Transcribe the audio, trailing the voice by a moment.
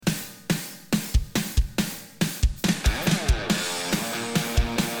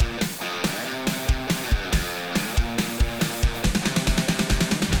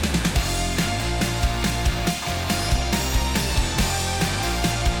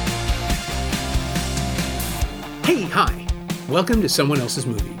Hey, hi! Welcome to Someone Else's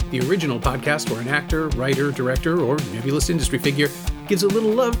Movie, the original podcast where an actor, writer, director, or nebulous industry figure gives a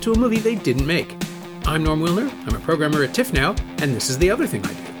little love to a movie they didn't make. I'm Norm Wilner, I'm a programmer at TIFF now, and this is the other thing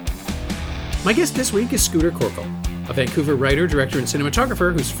I do. My guest this week is Scooter Corkle, a Vancouver writer, director, and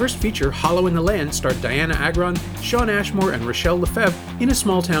cinematographer whose first feature, Hollow in the Land, starred Diana Agron, Shawn Ashmore, and Rochelle Lefebvre in a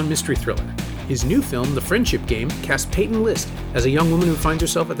small-town mystery thriller. His new film, The Friendship Game, casts Peyton List as a young woman who finds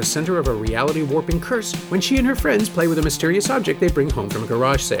herself at the center of a reality-warping curse when she and her friends play with a mysterious object they bring home from a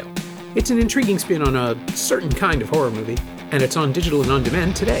garage sale. It's an intriguing spin on a certain kind of horror movie, and it's on digital and on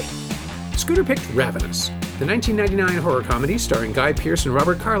demand today. Scooter picked Ravenous, the 1999 horror comedy starring Guy Pearce and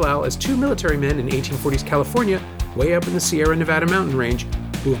Robert Carlyle as two military men in 1840s California, way up in the Sierra Nevada mountain range,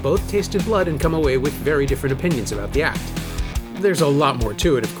 who have both tasted blood and come away with very different opinions about the act. There's a lot more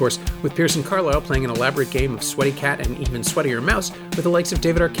to it, of course, with Pearce and Carlyle playing an elaborate game of Sweaty Cat and even Sweatier Mouse with the likes of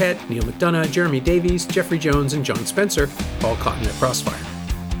David Arquette, Neil McDonough, Jeremy Davies, Jeffrey Jones, and John Spencer, all caught in that crossfire.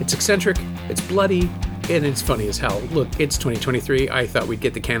 It's eccentric, it's bloody, and it's funny as hell. Look, it's 2023. I thought we'd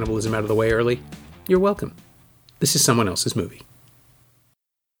get the cannibalism out of the way early. You're welcome. This is Someone Else's Movie.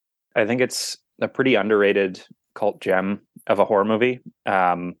 I think it's a pretty underrated cult gem of a horror movie.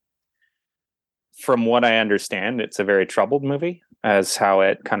 From what I understand, it's a very troubled movie as how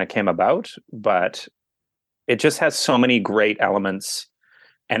it kind of came about, but it just has so many great elements,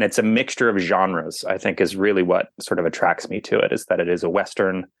 and it's a mixture of genres, I think, is really what sort of attracts me to it, is that it is a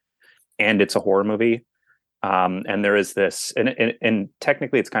Western and it's a horror movie. And there is this, and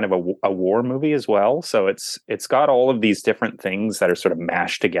technically it's kind of a war movie as well. So it's got all of these different things that are sort of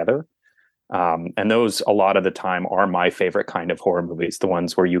mashed together. And those, a lot of the time, are my favorite kind of horror movies. The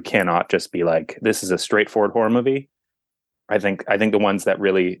ones where you cannot just be like, this is a straightforward horror movie. I think the ones that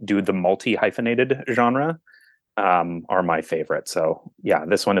really do the multi-hyphenated genre are my favorite. So yeah,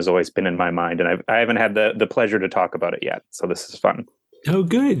 this one has always been in my mind, and I haven't had the pleasure to talk about it yet. So this is fun. Oh,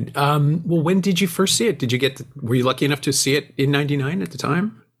 good. Well, when did you first see it? Were you lucky enough to see it in 99 at the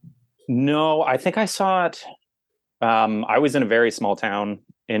time? No, I think I saw it. I was in a very small town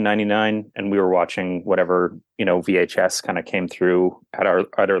in 99, and we were watching whatever, VHS kind of came through at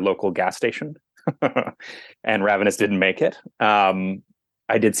our local gas station. And Ravenous didn't make it.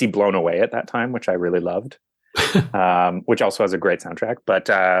 I did see Blown Away at that time, which I really loved, which also has a great soundtrack. But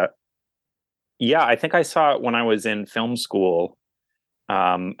yeah, I think I saw it when I was in film school.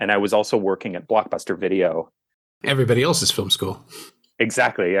 And I was also working at Blockbuster Video. Everybody else's film school.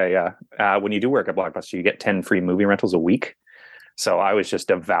 Exactly. Yeah. When you do work at Blockbuster, you get 10 free movie rentals a week. So I was just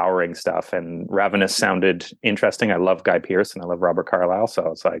devouring stuff, and Ravenous sounded interesting. I love Guy Pearce and I love Robert Carlyle. So I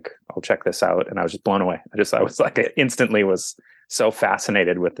was like, I'll check this out. And I was just blown away. I was like, instantly was so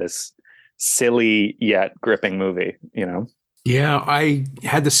fascinated with this silly yet gripping movie, Yeah, I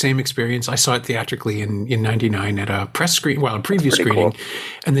had the same experience. I saw it theatrically in 99 at a press screen, a preview screening, cool.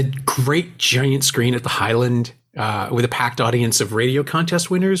 And the great giant screen at the Highland with a packed audience of radio contest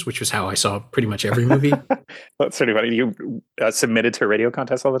winners, which was how I saw pretty much every movie. That's pretty funny. You submitted to radio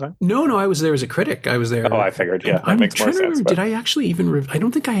contests all the time? No, I was there as a critic. I was there. Oh, I figured. Yeah, that makes more sense. Did I actually even? I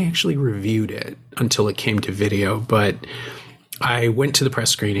don't think I actually reviewed it until it came to video, but I went to the press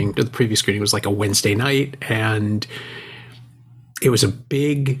screening. The preview screening was like a Wednesday night, and it was a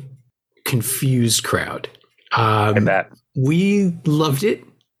big, confused crowd. I bet. We loved it,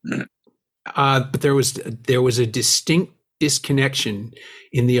 but there was a distinct disconnection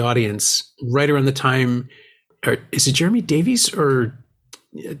in the audience right around the time. Or is it Jeremy Davies or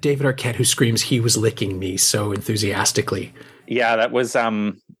David Arquette who screams, "He was licking me" so enthusiastically? Yeah, that was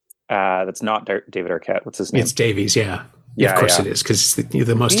that's not David Arquette. What's his name? It's Davies. Yeah. Of course it is, because it's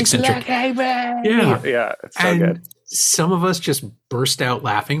the most eccentric. Yeah, it's so good. Some of us just burst out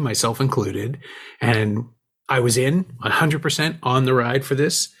laughing, myself included, and I was in 100% on the ride for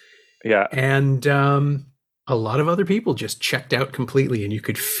this. Yeah, and a lot of other people just checked out completely, and you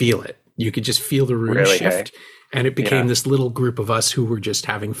could feel it. You could just feel the room shift, and it became this little group of us who were just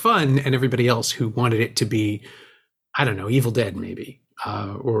having fun, and everybody else who wanted it to be, I don't know, Evil Dead maybe,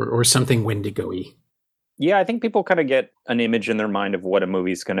 or something Wendigo-y. Yeah, I think people kind of get an image in their mind of what a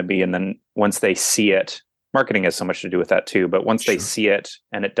movie's going to be, and then once they see it, marketing has so much to do with that too, but once they see it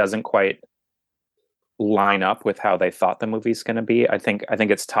and it doesn't quite line up with how they thought the movie's going to be, I think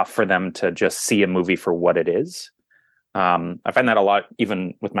it's tough for them to just see a movie for what it is. I find that a lot,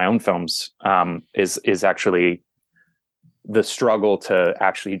 even with my own films, is actually the struggle to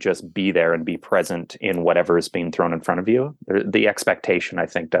actually just be there and be present in whatever is being thrown in front of you. The expectation, I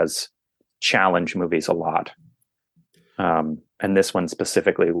think, does challenge movies a lot. And this one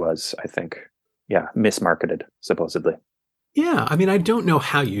specifically was, I think, mismarketed, supposedly. Yeah, I mean, I don't know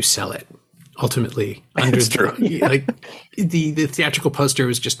how you sell it ultimately. Under It's true. like the theatrical poster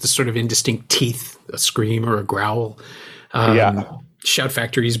was just this sort of indistinct teeth, a scream or a growl. Shout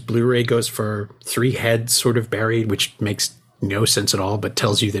Factory's Blu-ray goes for 3 heads sort of buried, which makes no sense at all, but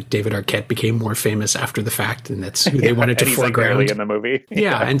tells you that David Arquette became more famous after the fact, and that's who they wanted to foreground. Like, in the movie.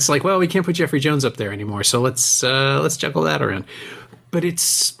 And it's like, well, we can't put Jeffrey Jones up there anymore, so let's juggle that around. But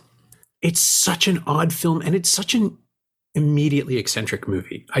it's such an odd film, and it's such an immediately eccentric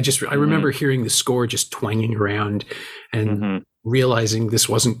movie. I remember hearing the score just twanging around and realizing this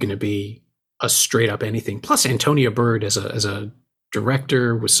wasn't going to be a straight up anything. Plus, Antonia Bird as a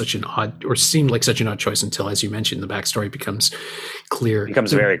director was seemed like such an odd choice until, as you mentioned, the backstory becomes clear.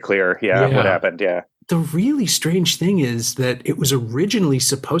 Very clear. What happened. Yeah. The really strange thing is that it was originally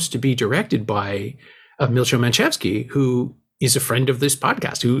supposed to be directed by Milcho Manchevsky, who is a friend of this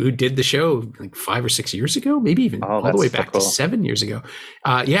podcast, who did the show like 5 or 6 years ago, maybe even all the way back to 7 years ago.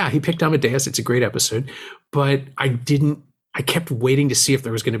 He picked Amadeus. It's a great episode, but I kept waiting to see if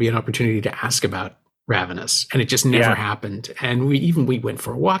there was going to be an opportunity to ask about Ravenous, and it just never happened. And we went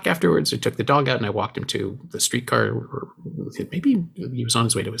for a walk afterwards. I took the dog out and I walked him to the streetcar, or maybe he was on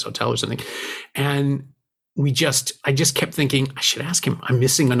his way to his hotel or something. And I just kept thinking, I should ask him. I'm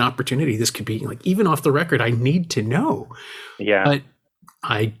missing an opportunity. This could be like, even off the record, I need to know. Yeah. But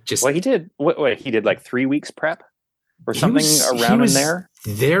I just, he did like 3 weeks prep or something around in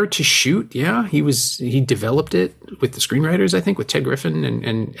there to shoot. Yeah. He developed it with the screenwriters, I think, with Ted Griffin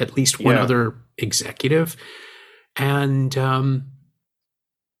and at least one other executive. And, now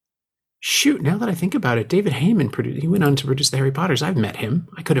that I think about it, David Heyman he went on to produce the Harry Potters. I've met him.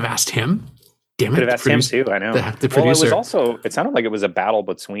 I could have asked him. Damn it. Could have asked him too. I know. The producer. It sounded like it was a battle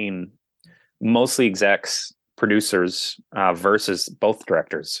between mostly execs, producers, versus both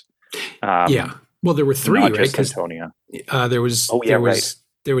directors. Well, there were 3, not right? Just Antonia. There was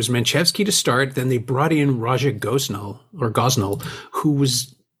Manchevsky to start. Then they brought in Raja Gosnell, who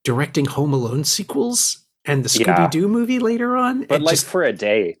was directing Home Alone sequels and the Scooby-Doo movie later on. But for a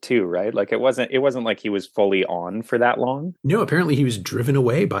day too, right? Like it wasn't like he was fully on for that long. No, apparently he was driven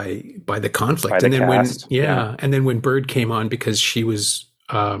away by the conflict. And then when Bird came on, because she was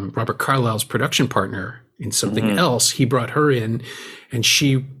Robert Carlyle's production partner in something else, he brought her in and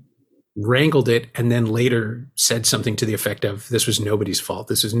she wrangled it, and then later said something to the effect of, this was nobody's fault.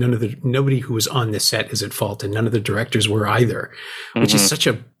 This is nobody who was on this set is at fault, and none of the directors were either, which is such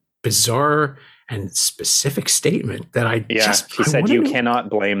a bizarre and specific statement that he said you cannot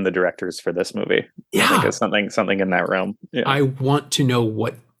blame the directors for this movie. I think it's something in that realm. I want to know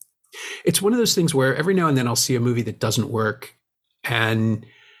it's one of those things where every now and then I'll see a movie that doesn't work, and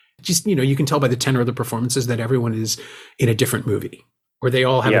just, you can tell by the tenor of the performances that everyone is in a different movie, or they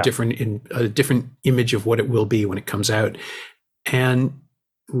all have a different image of what it will be when it comes out. And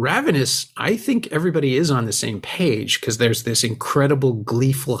Ravenous, I think everybody is on the same page, because there's this incredible,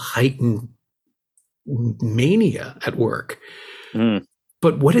 gleeful, heightened mania at work.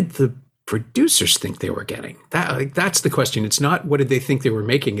 But what did the producers think they were getting? That's the question. It's not what did they think they were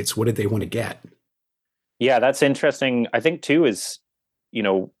making, it's what did they want to get. Yeah, that's interesting. I think too is,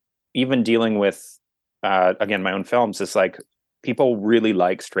 even dealing with again, my own films, is like, people really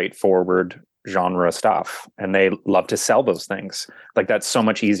like straightforward genre stuff, and they love to sell those things. Like, that's so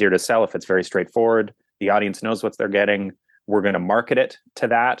much easier to sell if it's very straightforward. The audience knows what they're getting. We're going to market it to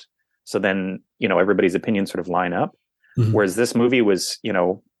that. So then, everybody's opinions sort of line up. Whereas this movie was,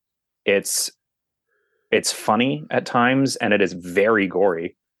 it's funny at times, and it is very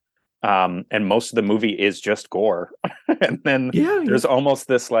gory. And most of the movie is just gore. And then there's almost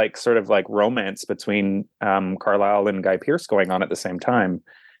this sort of romance between Carlyle and Guy Pearce going on at the same time.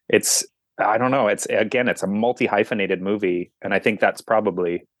 I don't know. It's a multi-hyphenated movie. And I think that's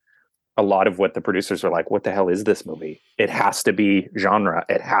probably a lot of what the producers are like, what the hell is this movie? It has to be genre.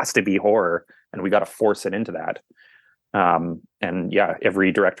 It has to be horror. And we got to force it into that.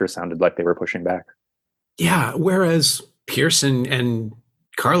 Every director sounded like they were pushing back. Yeah. Whereas Pearce and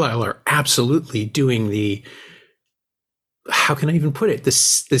Carlyle are absolutely doing how can I even put it?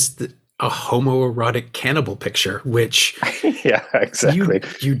 A homoerotic cannibal picture, which exactly.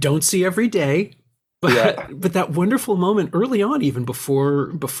 You don't see every day, but that wonderful moment early on, even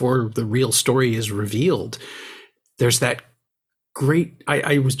before the real story is revealed, there's that great.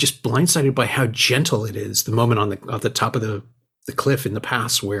 I was just blindsided by how gentle it is. The moment on the top of the cliff in the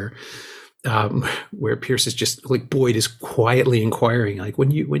pass where Pearce is just like, Boyd is quietly inquiring, like,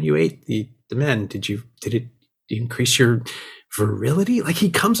 when you ate the men, did it increase your virility? Like, he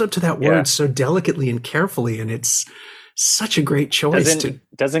comes up to that word so delicately and carefully, and it's such a great choice.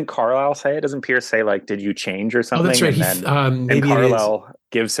 Doesn't Carlyle say it? Doesn't Pearce say, like, did you change or something? Oh, that's right. And Carlyle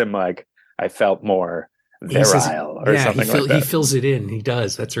gives him, like, I felt more virile or something like that. He fills it in. He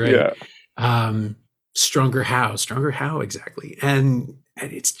does. That's right. Yeah. Stronger how exactly. And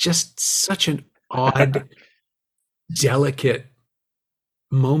it's just such an odd, delicate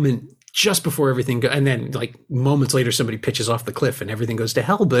moment just before everything goes. And then like moments later, somebody pitches off the cliff and everything goes to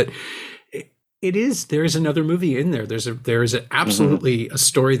hell. But there is another movie in there. There is absolutely a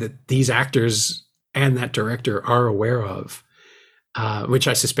story that these actors and that director are aware of, which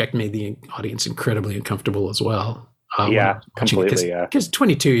I suspect made the audience incredibly uncomfortable as well. Completely. Because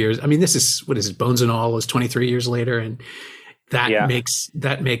 22 years, I mean, this is, what is it? Bones and All is 23 years later. And that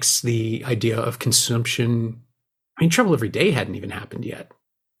makes the idea of consumption. I mean, Trouble Every Day hadn't even happened yet.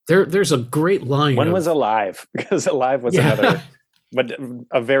 There's a great line. When was Alive? Because Alive was another, but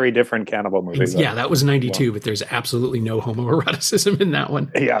a very different cannibal movie. Yeah, that was 92, but there's absolutely no homoeroticism in that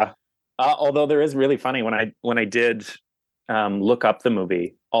one. Yeah. Although there is really funny when I did look up the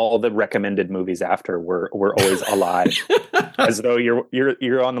movie, all the recommended movies after were always Alive, as though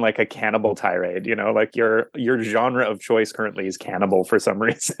you're on like a cannibal tirade, you know, like your genre of choice currently is cannibal for some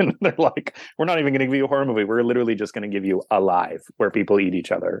reason. They're like, we're not even going to give you a horror movie. We're literally just going to give you Alive, where people eat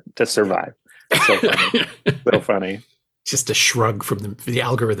each other to survive. So funny. So funny. Just a shrug from the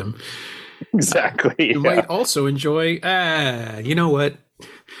algorithm. Exactly. You might also enjoy, you know what?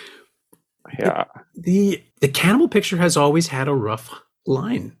 Yeah. The cannibal picture has always had a rough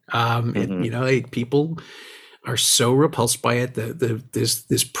line. People are so repulsed by it.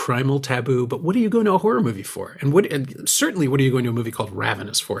 This primal taboo. But what are you going to a horror movie for? And certainly, what are you going to a movie called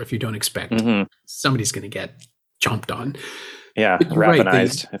Ravenous for if you don't expect somebody's going to get chomped on? Yeah,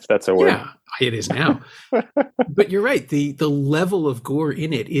 ravenized, if that's a word. Yeah, it is now. But you're right. The level of gore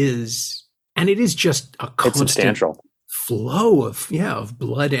in it is, and it is just a constant substantial flow of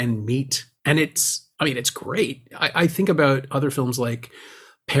blood and meat. And it's great. I think about other films like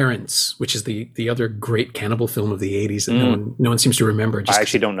Parents, which is the other great cannibal film of the 80s that no one seems to remember. I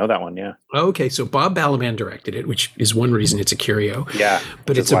actually don't know that one, yeah. Okay, so Bob Balaban directed it, which is one reason it's a curio. Yeah,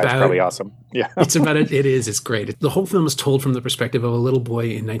 but it's probably awesome. Yeah. It's great. The whole film is told from the perspective of a little boy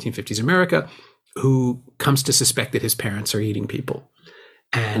in 1950s America who comes to suspect that his parents are eating people.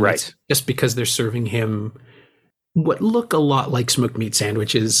 And it's just because they're serving him what look a lot like smoked meat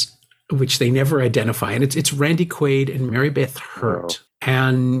sandwiches, which they never identify. And it's Randy Quaid and Mary Beth Hurt. Oh.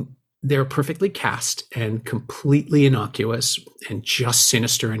 And they're perfectly cast and completely innocuous and just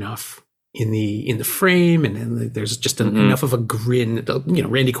sinister enough in the frame. And then there's just enough of a grin. You know,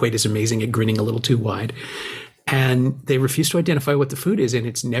 Randy Quaid is amazing at grinning a little too wide. And they refuse to identify what the food is. And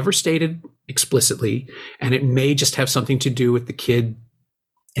it's never stated explicitly. And it may just have something to do with the kid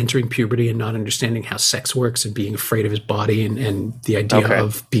entering puberty and not understanding how sex works and being afraid of his body and the idea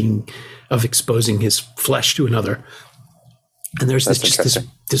of exposing his flesh to another. And there's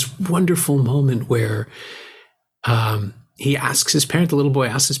this wonderful moment where he asks his parent, the little boy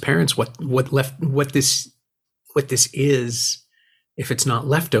asks his parents what this is if it's not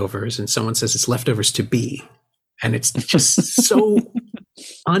leftovers, and someone says it's leftovers to be. And it's just so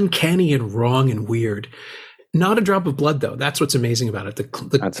uncanny and wrong and weird. Not a drop of blood, though. That's what's amazing about it.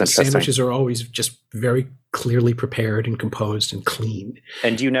 The sandwiches are always just very clearly prepared and composed and clean.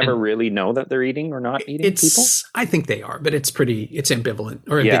 And do you never really know that they're eating or not eating people? I think they are, but it's ambivalent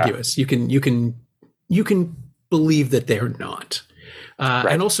or ambiguous. You can believe that they're not.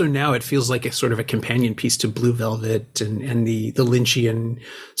 And also now it feels like a sort of a companion piece to Blue Velvet and the Lynchian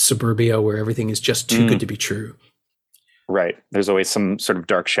suburbia where everything is just too good to be true. Right. There's always some sort of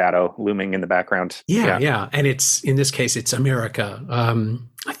dark shadow looming in the background. Yeah. And in this case, it's America.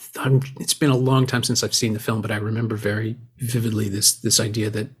 It's been a long time since I've seen the film, but I remember very vividly this idea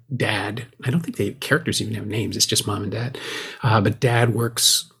that Dad, I don't think the characters even have names. It's just Mom and Dad. But Dad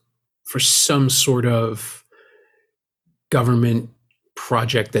works for some sort of government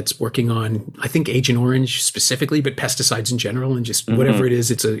project that's working on, I think, Agent Orange specifically, but pesticides in general, and just whatever it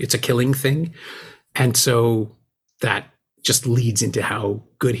is, it's a killing thing. And so that just leads into how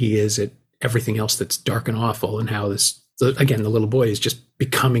good he is at everything else that's dark and awful, and how the little boy is just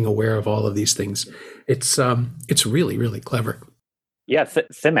becoming aware of all of these things. It's really, really clever. Yeah,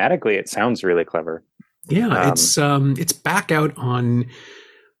 thematically, it sounds really clever. Yeah, it's back out on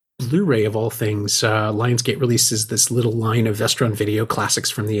Blu-ray of all things. Lionsgate releases this little line of Vestron Video classics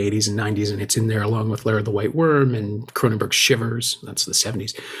from the 80s and 90s, and it's in there along with Lair the White Worm and Cronenberg's Shivers. That's the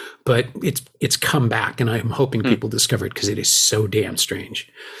 70s. But it's come back, and I'm hoping people discover it because it is so damn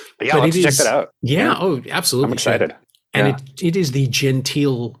strange. Yeah, let's check that out. Yeah, absolutely. I'm excited. And it is the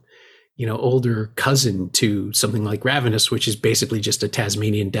genteel, older cousin to something like Ravenous, which is basically just a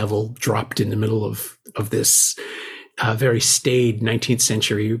Tasmanian devil dropped in the middle of this very staid 19th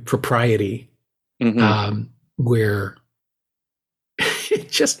century propriety, where it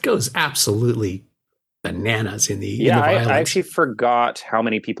just goes absolutely bananas in the violence. I actually forgot how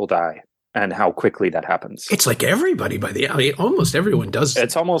many people die and how quickly that happens. It's like everybody almost everyone does.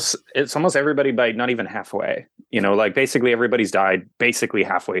 It's almost everybody by not even halfway. Like basically everybody's died basically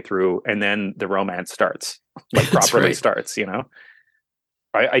halfway through, and then the romance starts, like properly starts.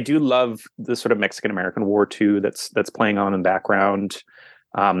 I do love the sort of Mexican-American War too that's playing on in the background,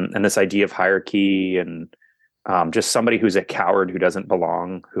 and this idea of hierarchy and just somebody who's a coward who doesn't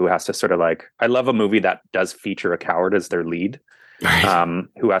belong, who has to sort of like, I love a movie that does feature a coward as their lead,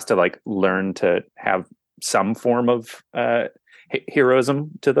 who has to like learn to have some form of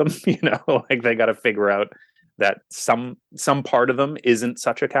heroism to them, like they got to figure out that some part of them isn't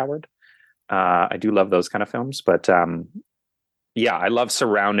such a coward. I do love those kind of films, but I love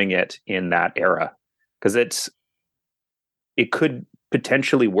surrounding it in that era because it could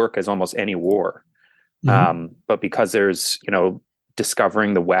potentially work as almost any war. But because there's,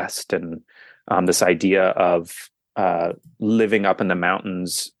 discovering the West and this idea of living up in the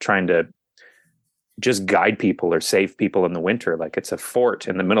mountains, trying to just guide people or save people in the winter. Like it's a fort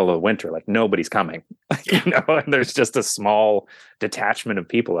in the middle of the winter, like nobody's coming, and there's just a small detachment of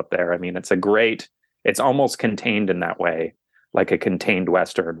people up there. I mean, it's almost contained in that way, like a contained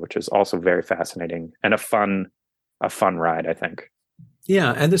Western, which is also very fascinating and a fun ride, I think.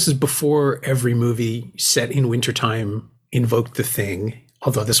 Yeah, and this is before every movie set in wintertime invoked the Thing,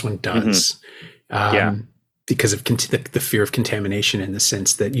 although this one does. Because of the fear of contamination, in the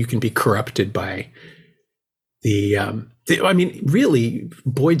sense that you can be corrupted by really,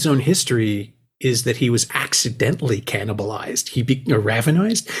 Boyd's own history is that he was accidentally cannibalized. Or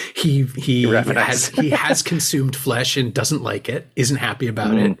ravenized. He has consumed flesh and doesn't like it, isn't happy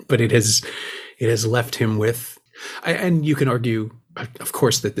about it, but it has left him with. And you can argue, of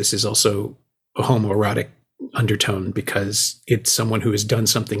course, that this is also a homoerotic undertone because it's someone who has done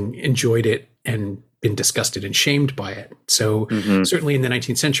something, enjoyed it, and been disgusted and shamed by it. So certainly in the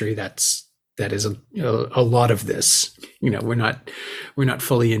 19th century, that is a lot of this. We're not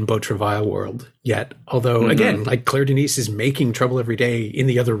fully in Beau Travail world yet. Although again, like Claire Denis is making trouble every day in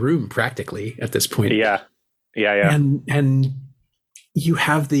the other room practically at this point. Yeah. And you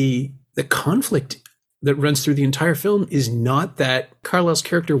have the conflict that runs through the entire film is not that Carlyle's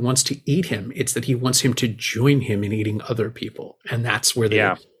character wants to eat him. It's that he wants him to join him in eating other people. And that's where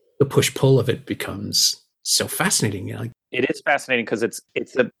the push-pull of it becomes so fascinating. It is fascinating because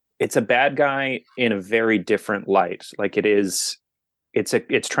it's a bad guy in a very different light. Like it's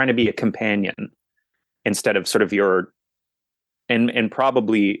trying to be a companion instead of sort of your, and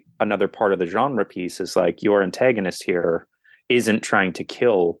probably another part of the genre piece is like your antagonist here isn't trying to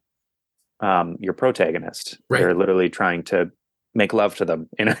kill your protagonist. Right. They're literally trying to make love to them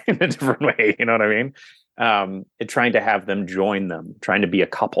in a different way. You know what I mean? Trying to have them join them, trying to be a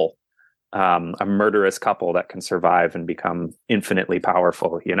couple, a murderous couple that can survive and become infinitely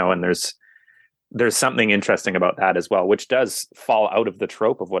powerful, and there's something interesting about that as well, which does fall out of the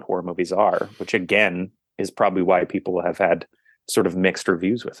trope of what horror movies are, which again is probably why people have had sort of mixed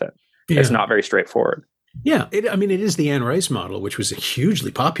reviews with it. Yeah. It's not very straightforward. Yeah, it is the Anne Rice model, which was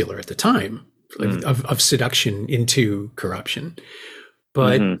hugely popular at the time, of seduction into corruption.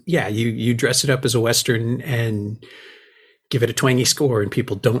 But you dress it up as a Western and give it a twangy score, and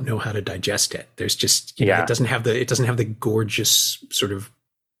people don't know how to digest it. There's just it doesn't have the gorgeous sort of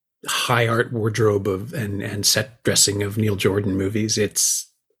high art wardrobe and set dressing of Neil Jordan movies.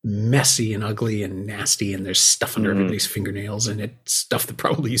 It's messy and ugly and nasty, and there's stuff under everybody's fingernails, and it's stuff that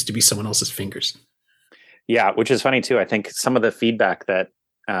probably used to be someone else's fingers. Yeah, which is funny too. I think some of the feedback that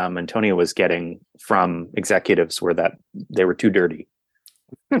Antonio was getting from executives were that they were too dirty.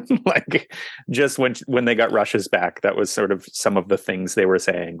 Like just when they got rushes back, that was sort of some of the things they were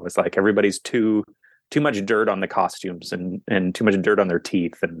saying was like everybody's too much dirt on the costumes and too much dirt on their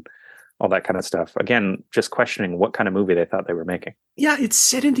teeth and all that kind of stuff. Again, just questioning what kind of movie they thought they were making. Yeah, it's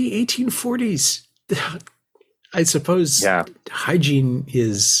set in the 1840s. I suppose hygiene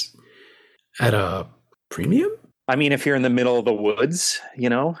is at a premium. I mean, if you're in the middle of the woods,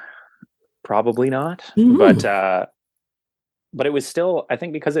 probably not. But it was still, I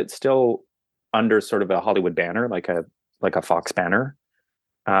think, because it's still under sort of a Hollywood banner, like a Fox banner,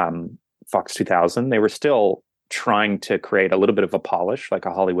 Fox 2000. They were still trying to create a little bit of a polish, like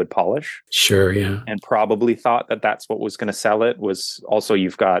a Hollywood polish. Sure, yeah. And probably thought that that's what was going to sell it. Was also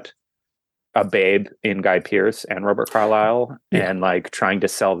you've got a babe in Guy Pearce and Robert Carlyle, and like trying to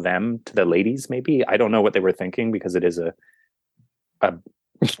sell them to the ladies. Maybe I don't know what they were thinking because it is a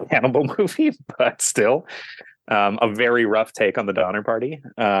cannibal movie, but still. A very rough take on the Donner Party.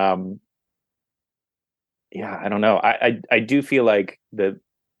 Yeah, I don't know. I do feel like the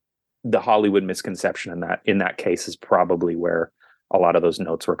Hollywood misconception in that case is probably where a lot of those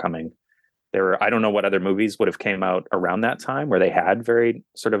notes were coming. I don't know what other movies would have came out around that time where they had very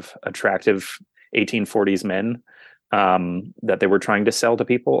sort of attractive 1840s men that they were trying to sell to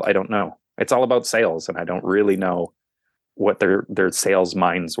people. I don't know. It's all about sales, and I don't really know what their sales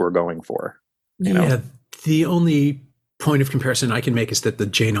minds were going for. You know? The only point of comparison I can make is that the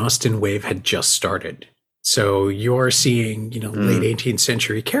Jane Austen wave had just started. So you're seeing, late 18th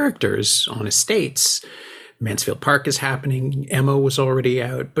century characters on estates. Mansfield Park is happening. Emma was already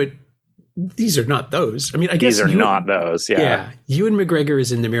out, but these are not those. I mean, I guess these are not those. Yeah. Ewan McGregor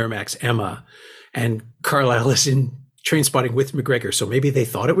is in the Miramax Emma, and Carlisle is in Trainspotting with McGregor. So maybe they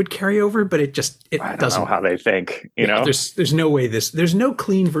thought it would carry over, but it I doesn't. Know how they think. You know, there's no way there's no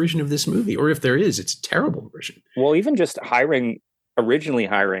clean version of this movie, or if there is, it's a terrible version. Well, even just originally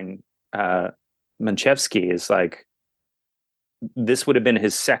hiring Manchevsky is like, this would have been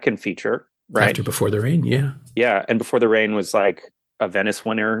his second feature, right? After Before the Rain, yeah. Yeah, and Before the Rain was like a Venice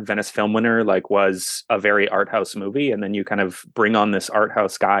film winner, like was a very art house movie, and then you kind of bring on this art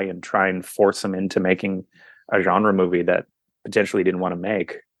house guy and try and force him into making a genre movie that potentially didn't want to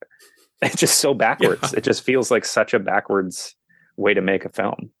make. It's just so backwards. Yeah. It just feels like such a backwards way to make a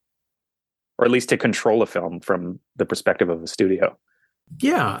film, or at least to control a film from the perspective of a studio.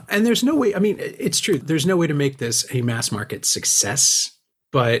 Yeah, and there's no way, I mean, it's true, there's no way to make this a mass market success,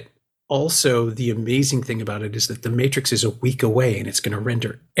 but also the amazing thing about it is that The Matrix is a week away and it's going to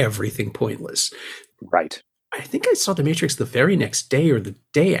render everything pointless. Right. I think I saw The Matrix the very next day or the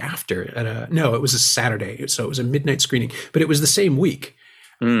day after. No, it was a Saturday, so it was a midnight screening, but it was the same week.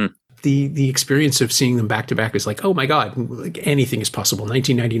 The experience of seeing them back to back is like, oh my God, like anything is possible.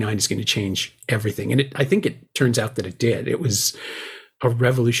 1999 is going to change everything. And I think it turns out that it did. It was a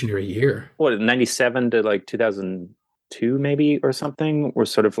revolutionary year. What, 97 to like 2002 maybe or something, were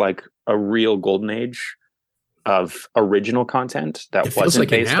sort of like a real golden age of original content that wasn't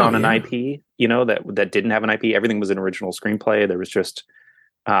based on an IP, that didn't have an IP. Everything was an original screenplay. There was just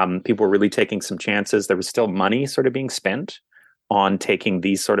people were really taking some chances. There was still money sort of being spent on taking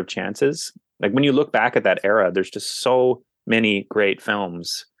these sort of chances. Like when you look back at that era, there's just so many great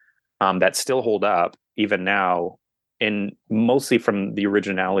films that still hold up even now, and mostly from the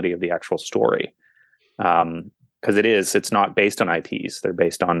originality of the actual story. Because it's not based on IPs. They're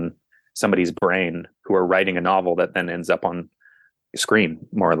based on somebody's brain who are writing a novel that then ends up on screen,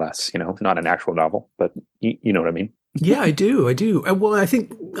 more or less, not an actual novel, but you know what I mean? Yeah, I do. Well, I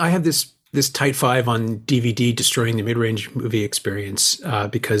think I have this tight five on DVD, Destroying the Mid-Range Movie Experience,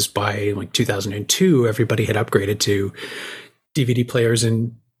 because by like 2002, everybody had upgraded to DVD players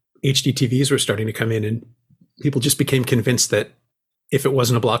and HD TVs were starting to come in, and people just became convinced that if it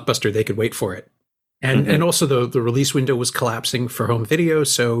wasn't a blockbuster, they could wait for it. And also the release window was collapsing for home video.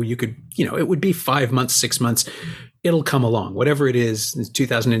 So you could, it would be 5 months, 6 months. It'll come along, whatever it is in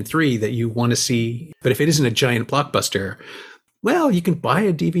 2003 that you want to see. But if it isn't a giant blockbuster, well, you can buy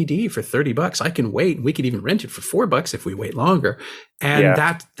a DVD for $30. I can wait. And we could even rent it for $4 if we wait longer. And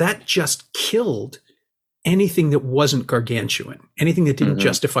that just killed anything that wasn't gargantuan, anything that didn't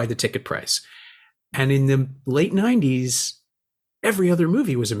justify the ticket price. And in the late 90s, every other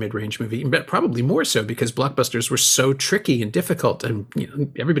movie was a mid-range movie, but probably more so because blockbusters were so tricky and difficult. And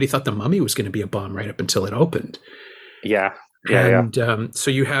everybody thought The Mummy was going to be a bomb right up until it opened. Yeah.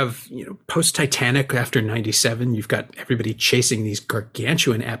 So you have, post-Titanic after 97, you've got everybody chasing these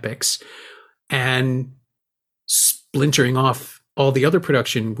gargantuan epics and splintering off all the other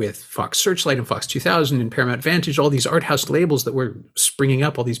production with Fox Searchlight and Fox 2000 and Paramount Vantage, all these art house labels that were springing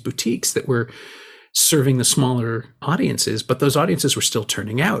up, all these boutiques that were serving the smaller audiences, but those audiences were still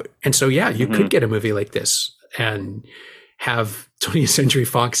turning out. And so, you could get a movie like this and have 20th Century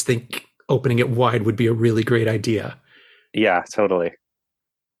Fox think opening it wide would be a really great idea. Yeah, totally.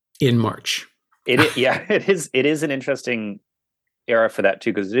 In March. It is an interesting era for that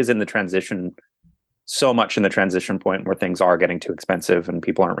too, because it is in the transition, so much in the transition point where things are getting too expensive and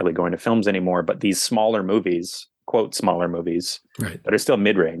people aren't really going to films anymore. But these smaller movies, quote, smaller movies, right, that are still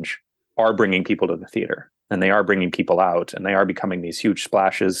mid-range, are bringing people to the theater, and they are bringing people out, and they are becoming these huge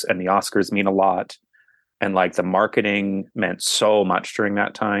splashes, and the Oscars mean a lot. And like the marketing meant so much during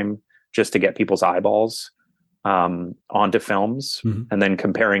that time just to get people's eyeballs onto films. And then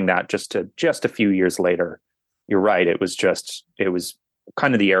comparing that just a few years later, you're right. It was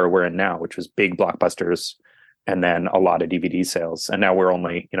kind of the era we're in now, which was big blockbusters and then a lot of DVD sales. And now we're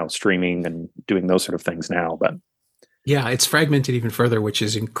only, streaming and doing those sort of things now. But Yeah, it's fragmented even further, which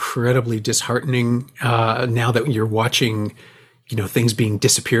is incredibly disheartening. Now that you're watching, things being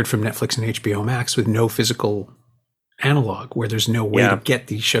disappeared from Netflix and HBO Max with no physical analog, where there's no way to get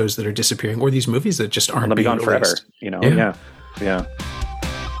these shows that are disappearing or these movies that just aren't being gone forever. released. Yeah.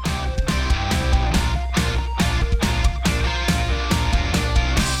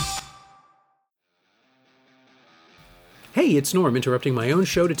 Hey, it's Norm, interrupting my own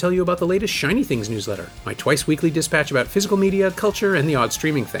show to tell you about the latest Shiny Things newsletter, my twice-weekly dispatch about physical media, culture, and the odd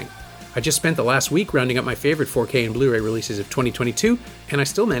streaming thing. I just spent the last week rounding up my favorite 4K and Blu-ray releases of 2022, and I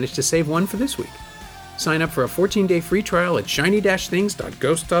still managed to save one for this week. Sign up for a 14-day free trial at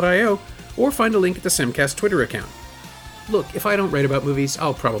shiny-things.ghost.io, or find a link at the Semcast Twitter account. Look, if I don't write about movies,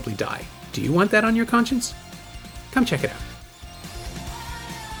 I'll probably die. Do you want that on your conscience? Come check it out.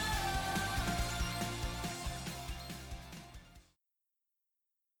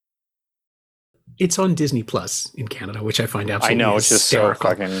 It's on Disney Plus in Canada, which I find absolutely hysterical. I know, it's just so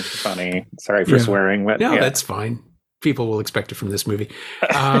fucking funny. Sorry for swearing, but no, that's fine. People will expect it from this movie.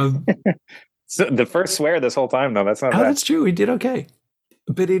 So the first swear this whole time, though, that's not bad. That's true. We did okay.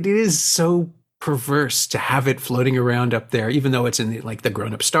 But it is so perverse to have it floating around up there, even though it's in the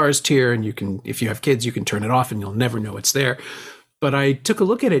grown-up stars tier, and you can, if you have kids, you can turn it off and you'll never know it's there. But I took a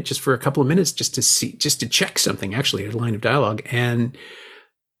look at it just for a couple of minutes just to check something, actually, a line of dialogue, and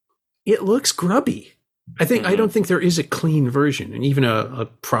it looks grubby. I don't think there is a clean version, and even a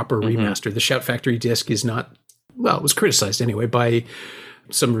proper remaster. The Shout Factory disc is not, well, it was criticized anyway by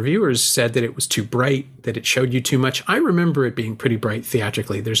some reviewers, said that it was too bright, that it showed you too much. I remember it being pretty bright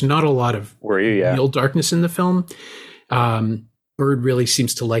theatrically. There's not a lot of real darkness in the film. Bird really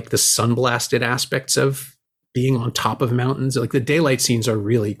seems to like the sun-blasted aspects of being on top of mountains. Like the daylight scenes are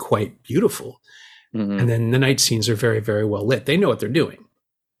really quite beautiful. And then the night scenes are very, very well lit. They know what they're doing.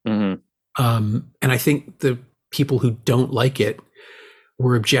 And I think the people who don't like it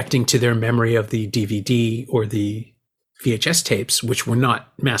were objecting to their memory of the DVD or the VHS tapes, which were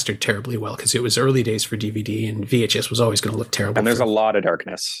not mastered terribly well because it was early days for DVD, and VHS was always going to look terrible. And there's a lot of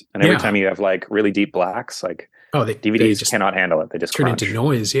darkness. And every time you have like really deep blacks, like DVDs just cannot handle it. They just turn into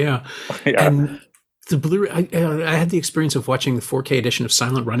noise. Yeah. And the Blu-ray, I had the experience of watching the 4K edition of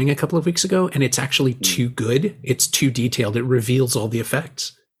Silent Running a couple of weeks ago, and it's actually too good. It's too detailed. It reveals all the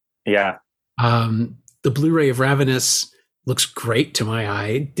effects. Yeah. The Blu-ray of Ravenous looks great to my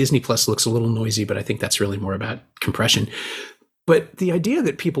eye. Disney Plus looks a little noisy, but I think that's really more about compression. But the idea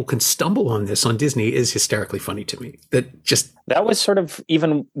that people can stumble on this on Disney is hysterically funny to me. That was sort of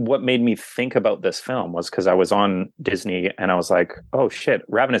even what made me think about this film, was because I was on Disney and I was like, oh shit,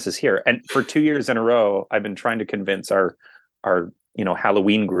 Ravenous is here. And for 2 years in a row, I've been trying to convince our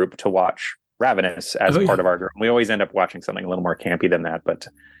Halloween group to watch Ravenous as part of our group. We always end up watching something a little more campy than that, but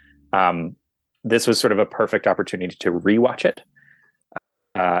this was sort of a perfect opportunity to rewatch it.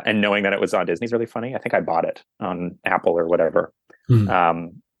 And knowing that it was on Disney is really funny. I think I bought it on Apple or whatever.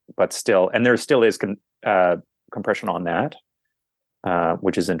 But still, and there still is compression on that,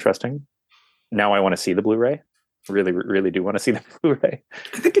 which is interesting. Now I want to see the Blu-ray. Really, really do want to see the Blu-ray.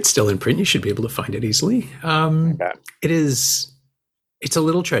 I think it's still in print. You should be able to find it easily. It's a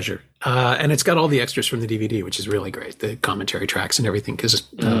little treasure. And it's got all the extras from the DVD, which is really great. The commentary tracks and everything. Because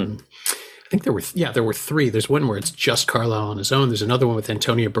I think there were three. There's one where it's just Carlisle on his own. There's another one with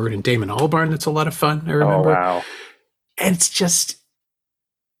Antonia Bird and Damon Albarn that's a lot of fun, I remember. Oh, wow. And it's just,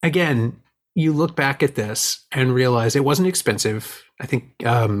 again, you look back at this and realize it wasn't expensive. I think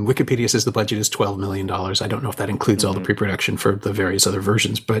Wikipedia says the budget is $12 million. I don't know if that includes all the pre-production for the various other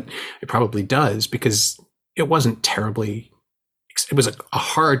versions, but it probably does, because it wasn't terribly... It was a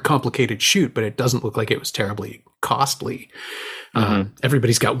hard, complicated shoot, but it doesn't look like it was terribly costly.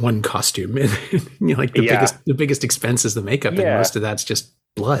 Everybody's got one costume. The biggest expense is the makeup, and most of that's just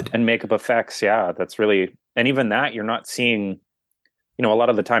blood and makeup effects. Yeah, that's really, and even that you're not seeing. A lot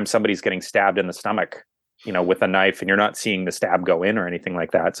of the time somebody's getting stabbed in the stomach, with a knife, and you're not seeing the stab go in or anything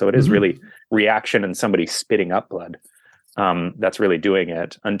like that. So it is really reaction and somebody spitting up blood. That's really doing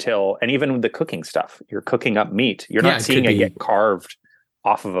it. And even the cooking stuff, you're cooking up meat. You're not seeing it get carved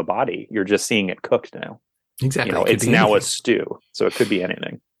off of a body. You're just seeing it cooked now. Exactly. It's now a stew. So it could be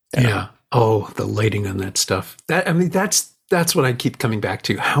anything. Yeah. Oh, the lighting on that stuff. That's what I keep coming back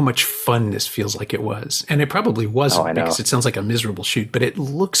to, how much fun this feels like it was. And it probably wasn't, because it sounds like a miserable shoot, but it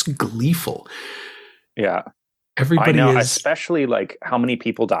looks gleeful. Yeah. Everybody I know, especially like how many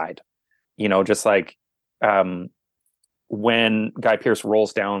people died. Just like when Guy Pearce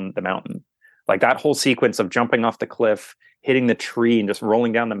rolls down the mountain, like that whole sequence of jumping off the cliff, hitting the tree and just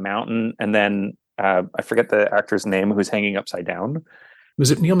rolling down the mountain. And then I forget the actor's name who's hanging upside down.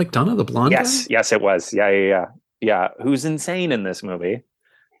 Was it Neil McDonough, the blonde guy? Yes, it was. Yeah. yeah, who's insane in this movie.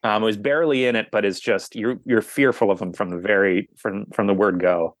 Was barely in it, but is just you're fearful of him from the word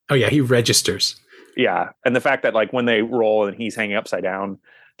go. Oh yeah, he registers. Yeah, and the fact that like when they roll and he's hanging upside down,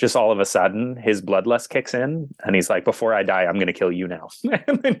 just all of a sudden his bloodlust kicks in, and he's like, "Before I die, I'm going to kill you now,"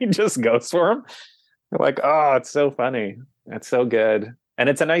 and then he just goes for him. You're like, oh, it's so funny. It's so good, and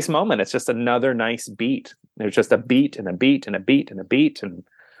it's a nice moment. It's just another nice beat. There's just a beat and a beat and a beat and a beat, and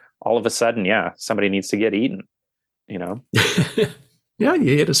all of a sudden, yeah, somebody needs to get eaten. You know. Yeah,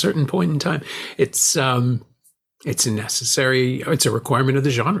 you hit a certain point in time. It's a requirement of the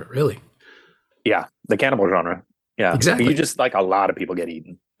genre, really. Yeah, the cannibal genre. Yeah, exactly. You just like a lot of people get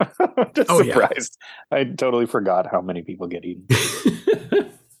eaten. Just surprised. Yeah. I totally forgot how many people get eaten.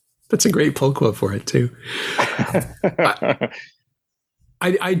 That's a great pull quote for it too.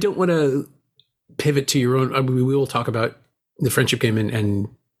 I don't want to pivot to your own. I mean, we will talk about the Friendship Game and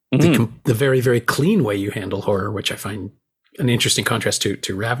the very, very clean way you handle horror, which I find an interesting contrast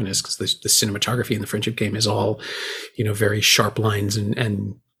to Ravenous, because the cinematography in the Friendship Game is all, very sharp lines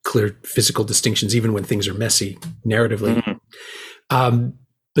and clear physical distinctions, even when things are messy narratively.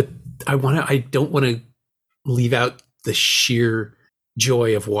 But I don't want to leave out the sheer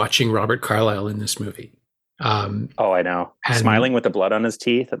joy of watching Robert Carlyle in this movie. I know. Smiling with the blood on his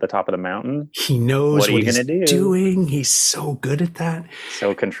teeth at the top of the mountain. He knows what he's doing. He's so good at that.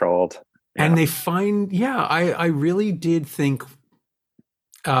 So controlled. Yeah. And they find, I really did think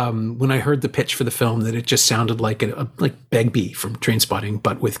when I heard the pitch for the film that it just sounded like like Begbie from Trainspotting,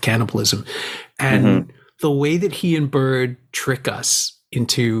 but with cannibalism. And the way that he and Bird trick us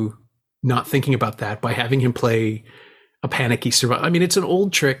into not thinking about that by having him play a panicky survivor. I mean, it's an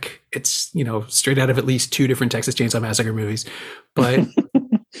old trick. It's, straight out of at least 2 different Texas Chainsaw Massacre movies. But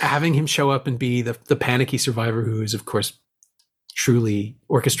having him show up and be the panicky survivor who is, of course, truly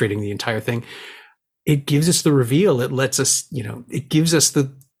orchestrating the entire thing, it gives us the reveal. It lets us, it gives us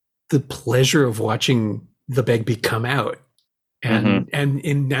the pleasure of watching the Begbie come out and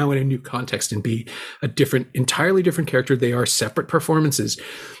now in a new context and be entirely different character. They are separate performances,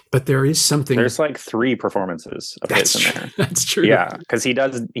 but there is something. There's like 3 performances of his in there. That's true. Yeah, because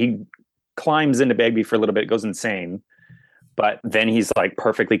he climbs into Begbie for a little bit, goes insane, but then he's like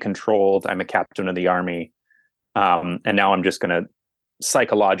perfectly controlled. I'm a captain of the army. And now I'm just going to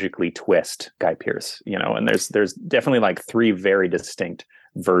psychologically twist Guy Pearce, and there's definitely like 3 very distinct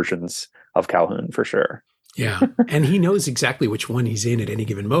versions of Calhoun for sure. Yeah. And he knows exactly which one he's in at any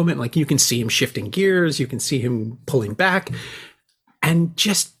given moment. Like you can see him shifting gears, you can see him pulling back, and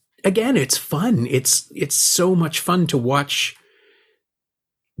just, again, it's fun. It's so much fun to watch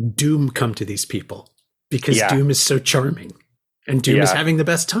Doom come to these people because Doom is so charming and Doom is having the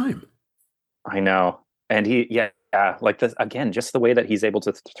best time. I know. And like this again, just the way that he's able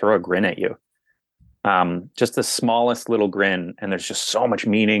to throw a grin at you, just the smallest little grin, and there's just so much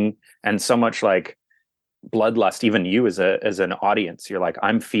meaning and so much like bloodlust. Even you as an audience, you're like,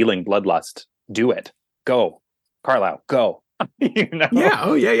 I'm feeling bloodlust. Do it. Go, Carlyle. Go. Yeah.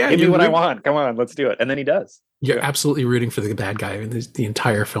 Oh yeah. Give me what I want. Come on, let's do it. And then he does. You're absolutely rooting for the bad guy in the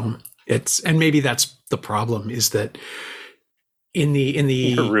entire film. And maybe that's the problem, is that.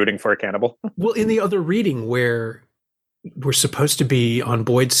 You're rooting for a cannibal. Well, in the other reading where we're supposed to be on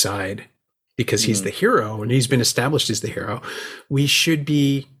Boyd's side because he's the hero and he's been established as the hero, we should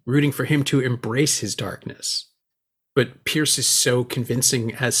be rooting for him to embrace his darkness. But Pearce is so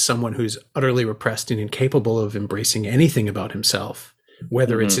convincing as someone who's utterly repressed and incapable of embracing anything about himself,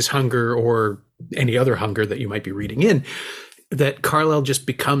 whether it's his hunger or any other hunger that you might be reading in, that Carlyle just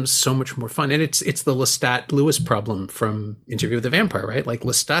becomes so much more fun. And it's the Lestat-Lewis problem from Interview with the Vampire, right? Like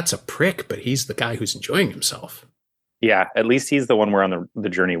Lestat's a prick, but he's the guy who's enjoying himself. Yeah, at least he's the one we're on the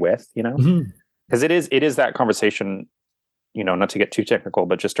journey with, because it is that conversation, not to get too technical,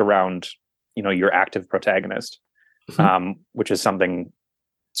 but just around, your active protagonist, which is something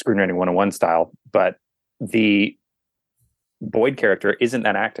screenwriting 101 style, but the Boyd character isn't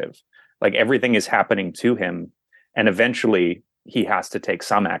that active. Like everything is happening to him. And eventually he has to take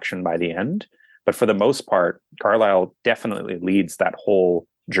some action by the end. But for the most part, Carlyle definitely leads that whole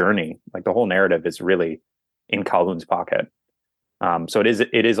journey. Like the whole narrative is really in Calhoun's pocket. So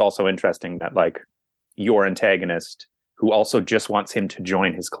it is also interesting that like your antagonist, who also just wants him to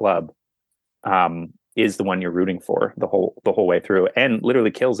join his club, is the one you're rooting for the whole way through, and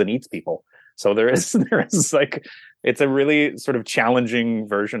literally kills and eats people. So there is like, it's a really sort of challenging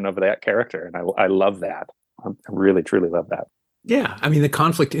version of that character. And I love that. I really, truly love that. Yeah. I mean, the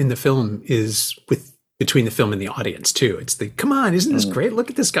conflict in the film is between the film and the audience too. It's come on, isn't this great?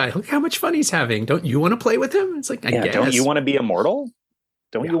 Look at this guy. Look how much fun he's having. Don't you want to play with him? It's like, I guess. Don't you want to be immortal?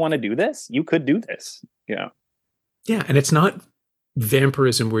 Don't you want to do this? You could do this. Yeah. Yeah, and it's not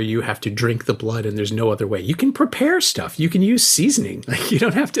vampirism where you have to drink the blood and there's no other way. You can prepare stuff. You can use seasoning. Like you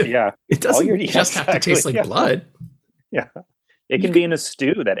don't have to. Yeah, it doesn't just have to taste like blood. Yeah, it can be in a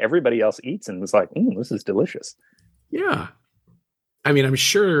stew that everybody else eats and was like, this is delicious. Yeah, I mean, I'm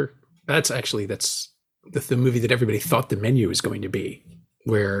sure that's the movie that everybody thought the menu was going to be.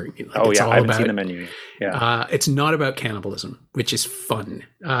 Where I haven't seen the menu. Yeah, it's not about cannibalism, which is fun.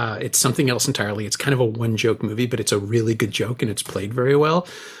 It's something else entirely. It's kind of a one joke movie, but it's a really good joke and it's played very well.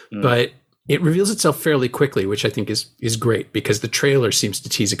 But it reveals itself fairly quickly, which I think is great because the trailer seems to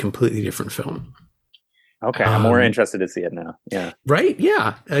tease a completely different film. Okay, I'm more interested to see it now. Yeah, right.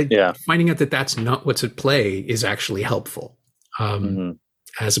 Yeah, yeah. Finding out that that's not what's at play is actually helpful,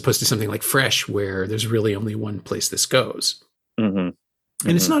 as opposed to something like Fresh, where there's really only one place this goes.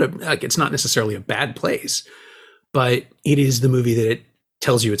 And it's not necessarily a bad place, but it is the movie that it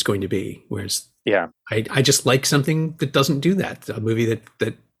tells you it's going to be. Whereas, I just like something that doesn't do that. A movie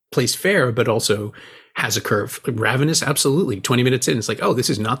that plays fair, but also has a curve. Like Ravenous, absolutely. 20 minutes in, it's like, oh, this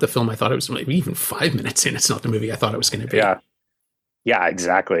is not the film I thought it was. Maybe even 5 minutes in, it's not the movie I thought it was going to be. Yeah,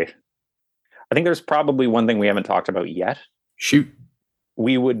 exactly. I think there's probably one thing we haven't talked about yet. Shoot.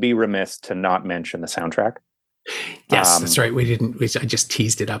 We would be remiss to not mention the soundtrack. Yes, that's right. I just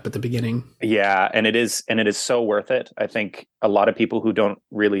teased it up at the beginning. Yeah, and it is so worth it. I think a lot of people who don't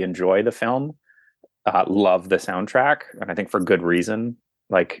really enjoy the film love the soundtrack, and I think for good reason.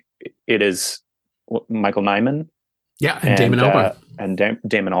 Like it is Michael Nyman, and Damon Albarn,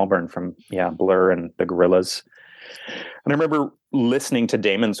 Damon Albarn from Blur and the Gorillaz. And I remember listening to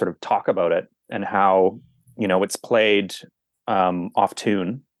Damon sort of talk about it and how it's played off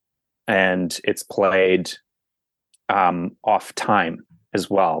tune and it's played off time as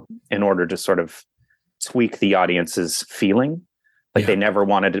well in order to sort of tweak the audience's feeling. Like they never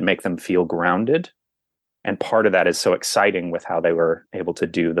wanted to make them feel grounded. And part of that is so exciting with how they were able to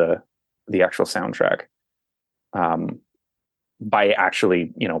do the actual soundtrack. By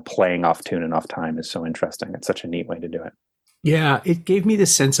actually, playing off tune and off time is so interesting. It's such a neat way to do it. Yeah, it gave me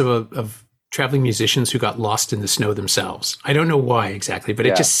this sense of traveling musicians who got lost in the snow themselves. I don't know why exactly, but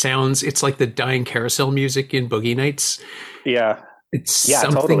it just sounds, it's like the dying carousel music in Boogie Nights. Yeah.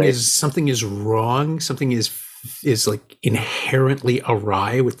 Something is wrong. Something is like inherently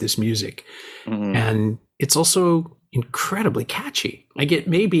awry with this music. And it's also incredibly catchy. Like it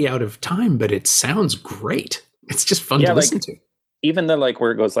may be out of time, but it sounds great. It's just fun to listen to. Even the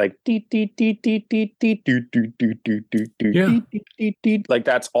where it goes like like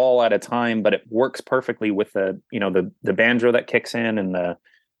that's all at a time, but it works perfectly with the the banjo that kicks in and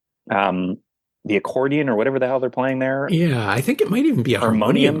the accordion or whatever the hell they're playing there. Yeah, I think it might even be a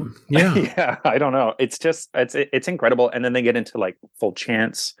harmonium. Yeah, yeah, I don't know. It's just it's incredible, and then they get into like full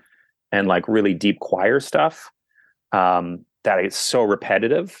chants and like really deep choir stuff that is so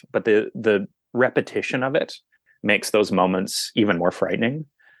repetitive, but the repetition of it makes those moments even more frightening.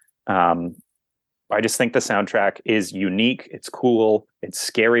 I just think the soundtrack is unique. It's cool. It's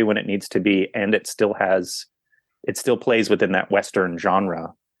scary when it needs to be, and it still plays within that Western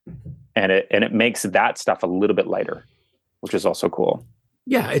genre, and it makes that stuff a little bit lighter, which is also cool.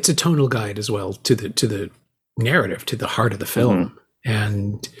 Yeah, it's a tonal guide as well to the narrative, to the heart of the film,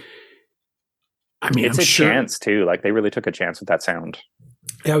 and I mean, it's chance too. Like they really took a chance with that sound.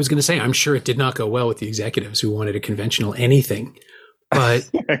 Yeah, I was going to say, I'm sure it did not go well with the executives who wanted a conventional anything, but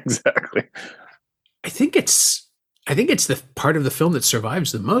exactly. I think it's the part of the film that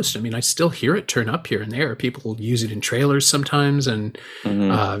survives the most. I mean, I still hear it turn up here and there. People use it in trailers sometimes, and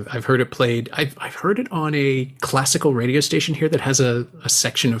I've heard it played. I've heard it on a classical radio station here that has a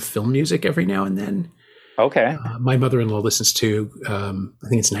section of film music every now and then. Okay. My mother-in-law listens to, I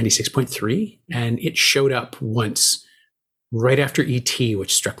think it's 96.3, and it showed up once right after E.T.,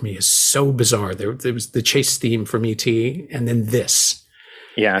 which struck me as so bizarre. There was the chase theme from E.T., and then this.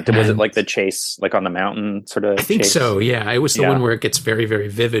 Yeah, was it like the chase, like on the mountain sort of? I think chase? So. Yeah, it was the one where it gets very, very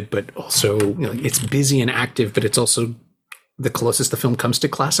vivid, but also it's busy and active. But it's also the closest the film comes to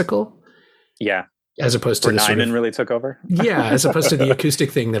classical. Yeah, as opposed to where Nyman really took over. Yeah, as opposed to the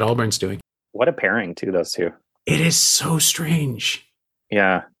acoustic thing that Albarn's doing. What a pairing, too, those two. It is so strange.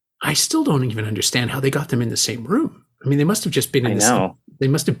 Yeah, I still don't even understand how they got them in the same room. I mean, they must have just been in they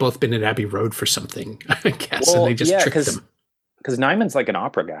must have both been at Abbey Road for something, I guess, and they just tricked them. Because Nyman's like an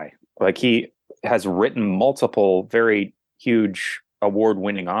opera guy. Like he has written multiple very huge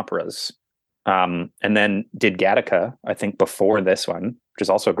award-winning operas. And then did Gattaca, I think, before this one, which is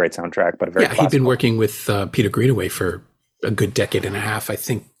also a great soundtrack, but a very classical. He'd been working with Peter Greenaway for a good decade and a half. I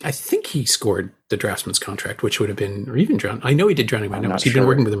think he scored The Draftsman's Contract, which would have been, or even Drown. I know he did Drowning by Numbers. He'd been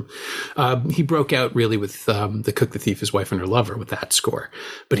working with him. He broke out really with The Cook, the Thief, His Wife, and Her Lover with that score.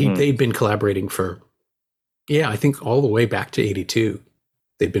 But they'd been collaborating for, I think all the way back to 82.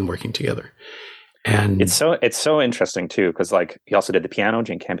 They'd been working together. And it's so interesting too, because like he also did the piano,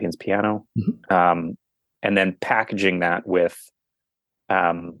 Jane Campion's piano, and then packaging that with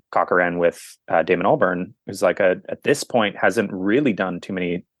Cocker and with Damon Albarn, who's like at this point hasn't really done too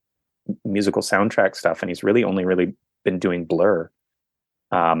many musical soundtrack stuff, and he's really only really been doing Blur.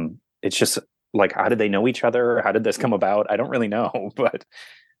 It's just like, how did they know each other? How did this come about? I don't really know, but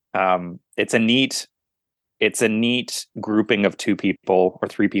it's a neat grouping of two people or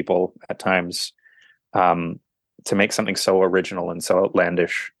three people at times, to make something so original and so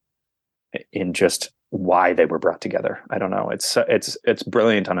outlandish in just why they were brought together. I don't know. It's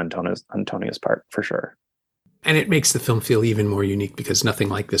brilliant on Antonia's part, for sure. And it makes the film feel even more unique because nothing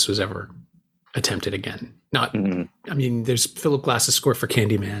like this was ever attempted again. I mean, there's Philip Glass's score for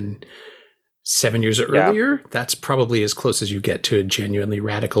Candyman 7 years earlier. Yeah. That's probably as close as you get to a genuinely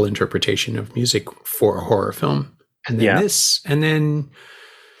radical interpretation of music for a horror film. And then this, and then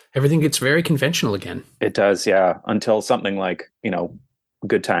everything gets very conventional again. It does, yeah. Until something like,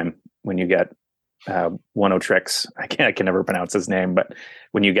 Good Time, when you get Oneohtrix. I can never pronounce his name, but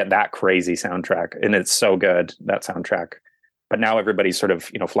when you get that crazy soundtrack, and it's so good, that soundtrack. But now everybody's sort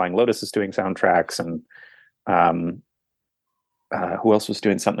of, Flying Lotus is doing soundtracks, and who else was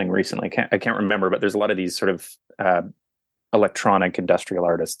doing something recently? I can't remember, but there's a lot of these sort of electronic industrial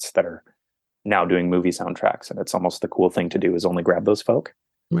artists that are now doing movie soundtracks, and it's almost the cool thing to do is only grab those folk.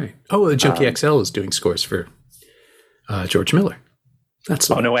 Right. Oh, well, Junkie XL is doing scores for George Miller.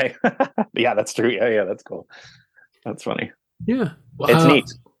 That's no way. Yeah, that's true. Yeah, that's cool. That's funny. Yeah, it's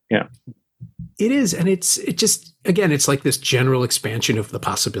neat. Yeah, it is, and it just, again, it's like this general expansion of the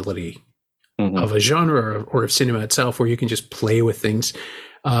possibility of a genre or of cinema itself, where you can just play with things,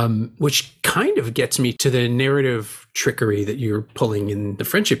 which kind of gets me to the narrative trickery that you're pulling in The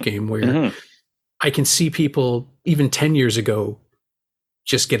Friendship Game, where I can see people even 10 years ago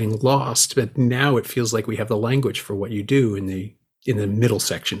just getting lost, but now it feels like we have the language for what you do in the middle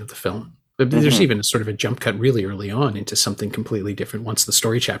section of the film. But there's even a sort of a jump cut really early on into something completely different once the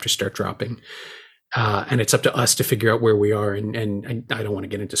story chapters start dropping. And it's up to us to figure out where we are. And I don't want to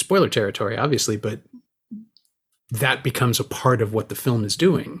get into spoiler territory, obviously, but that becomes a part of what the film is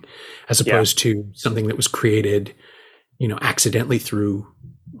doing, as opposed to something that was created, accidentally through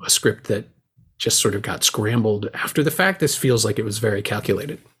a script that just sort of got scrambled after the fact. This feels like it was very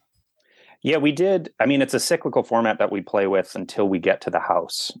calculated. Yeah, we did. I mean, it's a cyclical format that we play with until we get to the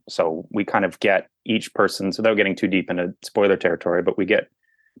house. So we kind of get each person's, without getting too deep into spoiler territory, but we get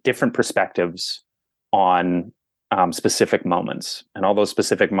different perspectives on specific moments. And all those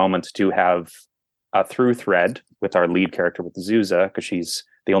specific moments do have a through thread with our lead character, with Zuza, because she's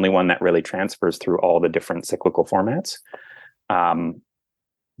the only one that really transfers through all the different cyclical formats.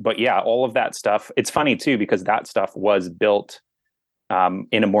 But yeah, all of that stuff, it's funny too, because that stuff was built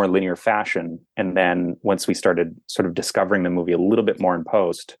in a more linear fashion. And then once we started sort of discovering the movie a little bit more in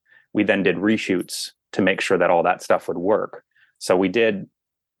post, we then did reshoots to make sure that all that stuff would work. So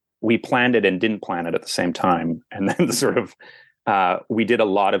we planned it and didn't plan it at the same time. And then sort of, we did a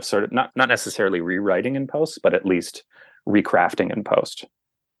lot of sort of, not necessarily rewriting in post, but at least recrafting in post.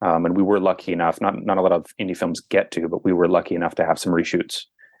 And we were lucky enough, not a lot of indie films get to, but we were lucky enough to have some reshoots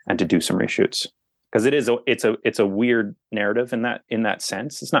and to do some reshoots. Because it's a weird narrative in that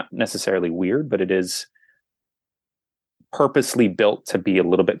sense. It's not necessarily weird, but it is purposely built to be a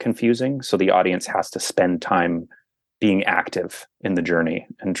little bit confusing. So the audience has to spend time being active in the journey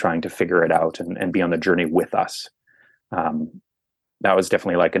and trying to figure it out and be on the journey with us. That was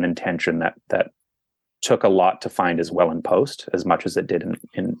definitely like an intention that took a lot to find as well in post as much as it did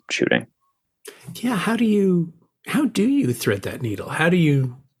in shooting. Yeah. How do you thread that needle? How do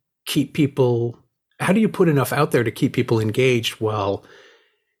you put enough out there to keep people engaged while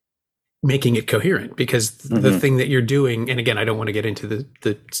making it coherent? Because the thing that you're doing, and again, I don't want to get into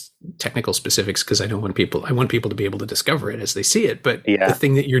the technical specifics because I want people to be able to discover it as they see it. But the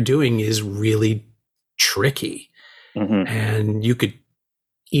thing that you're doing is really tricky, and you could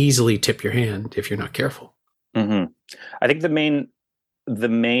easily tip your hand if you're not careful. I think the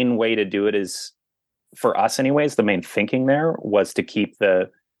main way to do it is, for us anyways, the main thinking there was to keep the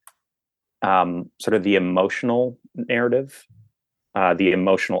sort of the emotional narrative, the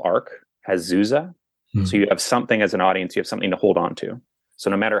emotional arc as Zuza. So you have something as an audience, you have something to hold on to. So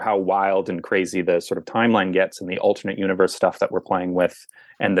no matter how wild and crazy the sort of timeline gets and the alternate universe stuff that we're playing with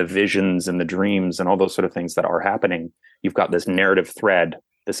and the visions and the dreams and all those sort of things that are happening, you've got this narrative thread,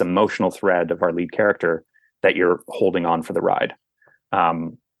 this emotional thread of our lead character that you're holding on for the ride.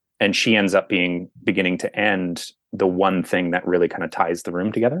 And she ends up being beginning to end the one thing that really kind of ties the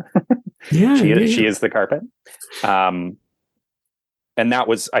room together. She is the carpet. And that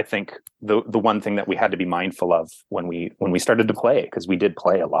was, I think, the one thing that we had to be mindful of when we started to play, because we did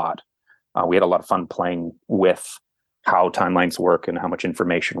play a lot. We had a lot of fun playing with how timelines work and how much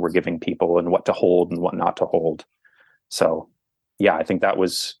information we're giving people and what to hold and what not to hold. So yeah, I think that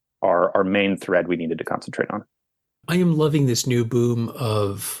was our main thread we needed to concentrate on. I am loving this new boom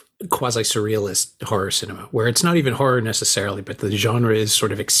of quasi-surrealist horror cinema, where it's not even horror necessarily, but the genre is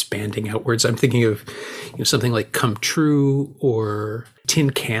sort of expanding outwards. I'm thinking of something like Come True or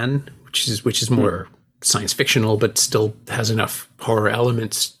Tin Can, which is more science fictional, but still has enough horror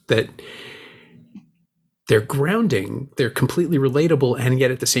elements that they're grounding, they're completely relatable, and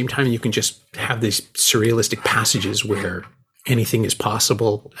yet at the same time you can just have these surrealistic passages where anything is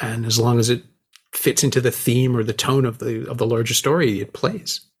possible, and as long as it fits into the theme or the tone of the larger story, it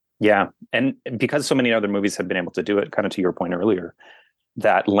plays. Yeah. And because so many other movies have been able to do it, kind of to your point earlier,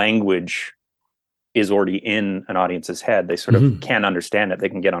 that language is already in an audience's head. They sort of can understand it. They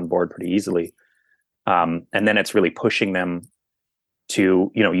can get on board pretty easily. And then it's really pushing them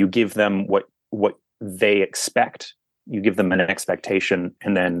to, you give them what they expect. You give them an expectation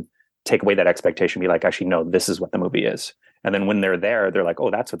and then take away that expectation, be like, actually, no, this is what the movie is. And then when they're there, they're like, oh,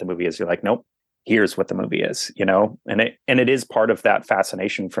 that's what the movie is. You're like, nope. Here's what the movie is, and it is part of that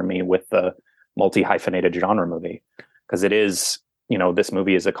fascination for me with the multi-hyphenated genre movie, because it is, this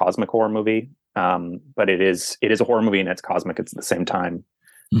movie is a cosmic horror movie, but it is a horror movie and it's cosmic at the same time.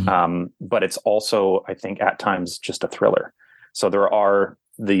 But it's also, I think, at times just a thriller. So there are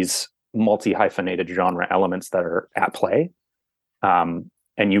these multi-hyphenated genre elements that are at play, and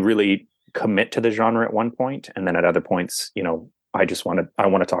you really commit to the genre at one point, and then at other points, I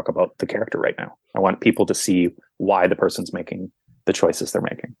want to talk about the character right now. I want people to see why the person's making the choices they're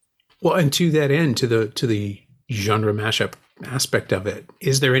making. Well, and to that end, to the genre mashup aspect of it,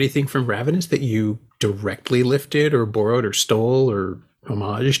 is there anything from Ravenous that you directly lifted or borrowed or stole or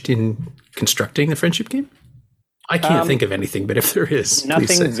homaged in constructing the Friendship Game? I can't think of anything, but if there is,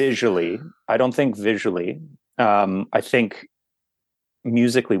 nothing visually. I don't think visually. I think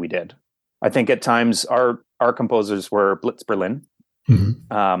musically we did. I think at times our composers were Blitz Berlin.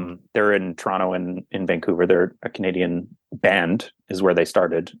 They're in Toronto and in Vancouver. They're a Canadian band is where they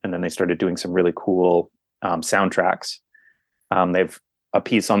started. And then they started doing some really cool soundtracks. They've a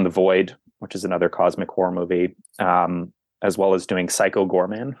piece on The Void, which is another cosmic horror movie, as well as doing Psycho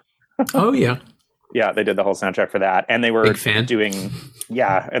Gorman. Oh, yeah. Yeah, they did the whole soundtrack for that. And they were Big fan. doing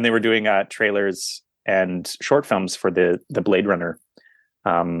trailers and short films for the Blade Runner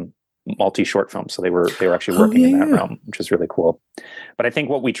multi-short film. So they were actually working in that realm, which is really cool. But I think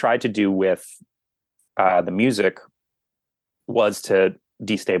what we tried to do with the music was to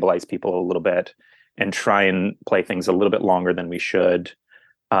destabilize people a little bit and try and play things a little bit longer than we should,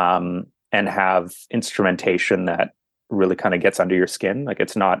 and have instrumentation that really kind of gets under your skin. Like,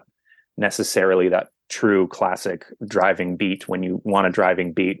 it's not necessarily that true classic driving beat. When you want a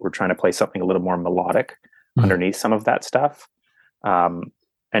driving beat, we're trying to play something a little more melodic underneath some of that stuff.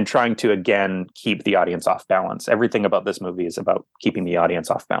 And trying to, again, keep the audience off balance. Everything about this movie is about keeping the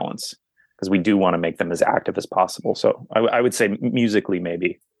audience off balance, because we do want to make them as active as possible. So I would say musically,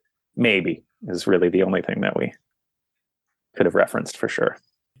 maybe is really the only thing that we could have referenced for sure.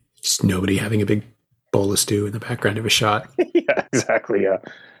 Just nobody having a big bowl of stew in the background of a shot. Yeah, exactly.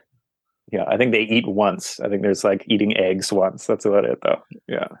 Yeah. I think they eat once. I think there's like eating eggs once. That's about it, though.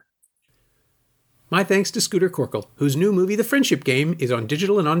 Yeah. My thanks to Scooter Corkle, whose new movie, The Friendship Game, is on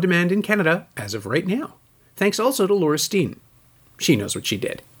digital and on demand in Canada as of right now. Thanks also to Laura Steen. She knows what she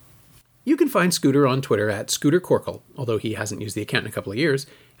did. You can find Scooter on Twitter at Scooter Corkle, although he hasn't used the account in a couple of years,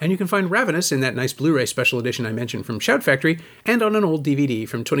 and you can find Ravenous in that nice Blu-ray special edition I mentioned from Shout Factory, and on an old DVD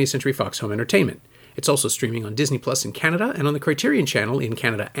from 20th Century Fox Home Entertainment. It's also streaming on Disney Plus in Canada and on the Criterion Channel in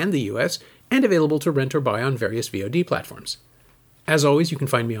Canada and the US, and available to rent or buy on various VOD platforms. As always, you can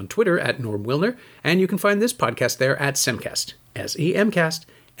find me on Twitter at Norm Wilner, and you can find this podcast there at Semcast, S-E-M-Cast,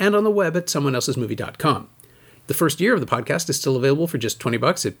 and on the web at someoneelsesmovie.com. The first year of the podcast is still available for just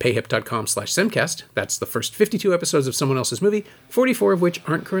 $20 at payhip.com/Semcast. That's the first 52 episodes of Someone Else's Movie, 44 of which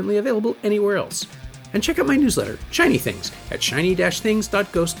aren't currently available anywhere else. And check out my newsletter, Shiny Things, at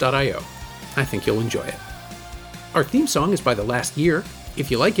shiny-things.ghost.io. I think you'll enjoy it. Our theme song is by The Last Year. If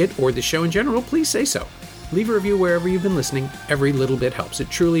you like it, or the show in general, please say so. Leave a review wherever you've been listening. Every little bit helps. It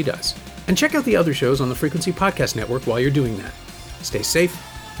truly does. And check out the other shows on the Frequency Podcast Network while you're doing that. Stay safe,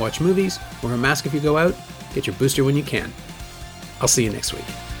 watch movies, wear a mask if you go out, Get your booster when you can. I'll see you next week.